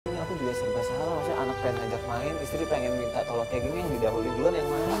juga serba salah. Maksudnya anak pengen ngajak main, istri pengen minta tolong kayak gini, yang didahului duluan yang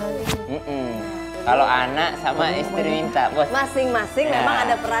mana? Kalau anak sama istri minta, bos. Masing-masing memang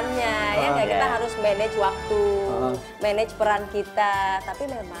ada perannya, ya nggak? Kita harus manage waktu, manage peran kita. Tapi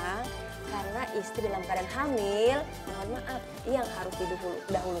memang karena istri dalam keadaan hamil, mohon maaf, yang harus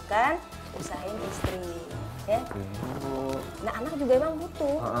didahulukan usahain istri, ya. Nah anak juga emang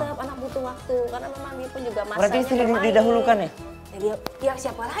butuh, tetap anak butuh waktu karena memang dia pun juga masanya. Berarti istri didahulukan ya? Ya, ya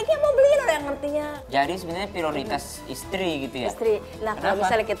siapa lagi yang mau beliin, orang yang ngertinya. Jadi sebenarnya prioritas istri gitu ya? Istri. Nah kalau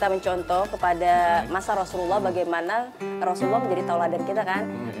misalnya kita mencontoh kepada masa Rasulullah, bagaimana Rasulullah menjadi tauladan kita kan,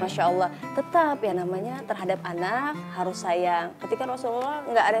 Masya Allah. Tetap ya namanya terhadap anak harus sayang. Ketika Rasulullah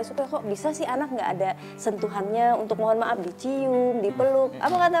nggak ada yang suka, kok bisa sih anak nggak ada sentuhannya untuk mohon maaf dicium, dipeluk.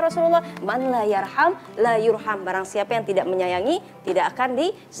 Apa kata Rasulullah? Man la yarham la yurham. Barang siapa yang tidak menyayangi tidak akan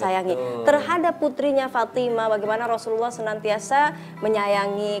disayangi. Betul. Terhadap putrinya Fatimah, bagaimana Rasulullah senantiasa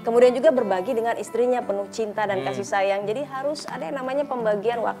menyayangi, kemudian juga berbagi dengan istrinya penuh cinta dan kasih sayang. Jadi harus ada yang namanya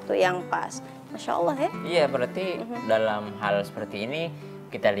pembagian waktu yang pas. Masya Allah ya. Iya, berarti dalam hal seperti ini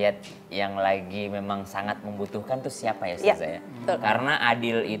kita lihat yang lagi memang sangat membutuhkan tuh siapa ya, Ustazah ya? Karena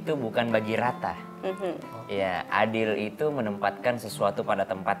adil itu bukan bagi rata. Ya, adil itu menempatkan sesuatu pada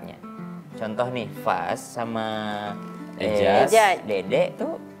tempatnya. Contoh nih, Fas sama Dede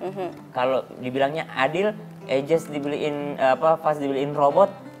tuh kalau dibilangnya adil, Ejes dibeliin Fas dibeliin robot,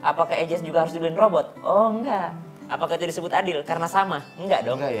 apakah Ejes juga harus dibeliin robot? Oh enggak. Apakah itu disebut adil karena sama? Enggak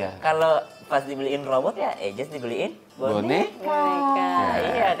dong. Enggak ya. Kalau Fas dibeliin robot ya Ejes dibeliin boneka.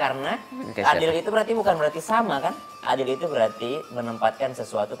 Iya, karena adil itu bukan berarti sama kan? Adil itu berarti menempatkan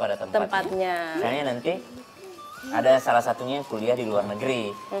sesuatu pada tempatnya. Misalnya nanti ada salah satunya kuliah di luar negeri,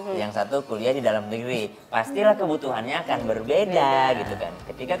 yang satu kuliah di dalam negeri. Pastilah kebutuhannya akan berbeda gitu kan.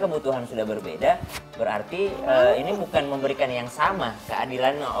 Ketika kebutuhan sudah berbeda, berarti ini bukan memberikan yang sama.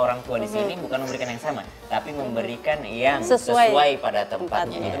 Keadilan orang tua di sini bukan memberikan yang sama, tapi memberikan yang sesuai pada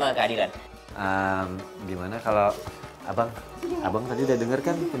tempatnya. Itu mah keadilan. Gimana kalau abang tadi udah denger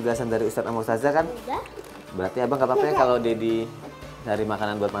kan penjelasan dari Ustadz sama Ustazah kan? Berarti abang gak apa-apa ya kalau Dedi cari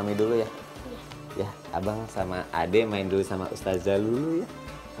makanan buat mami dulu ya? Ya, abang sama Ade main dulu sama Ustazah dulu ya.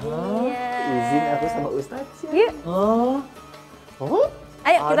 Izin aku sama Ustazah. Yuk.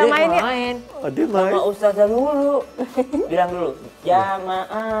 Ayo kita main ya. Ade main sama Ustazah dulu. Bilang dulu,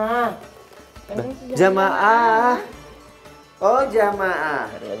 jamaah. Jamaah. Oh,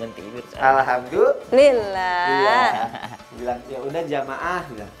 jamaah. Alhamdulillah. Bilang ya udah jamaah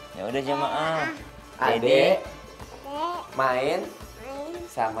bilang. Ya udah jamaah. Ade main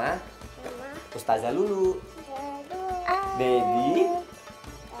sama Ustazah Lulu. Dedi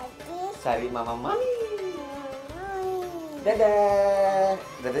cari mama mami. Dadah.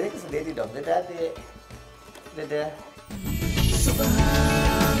 Dadanya ke Dedi dong. Dadah, Dek. Dadah.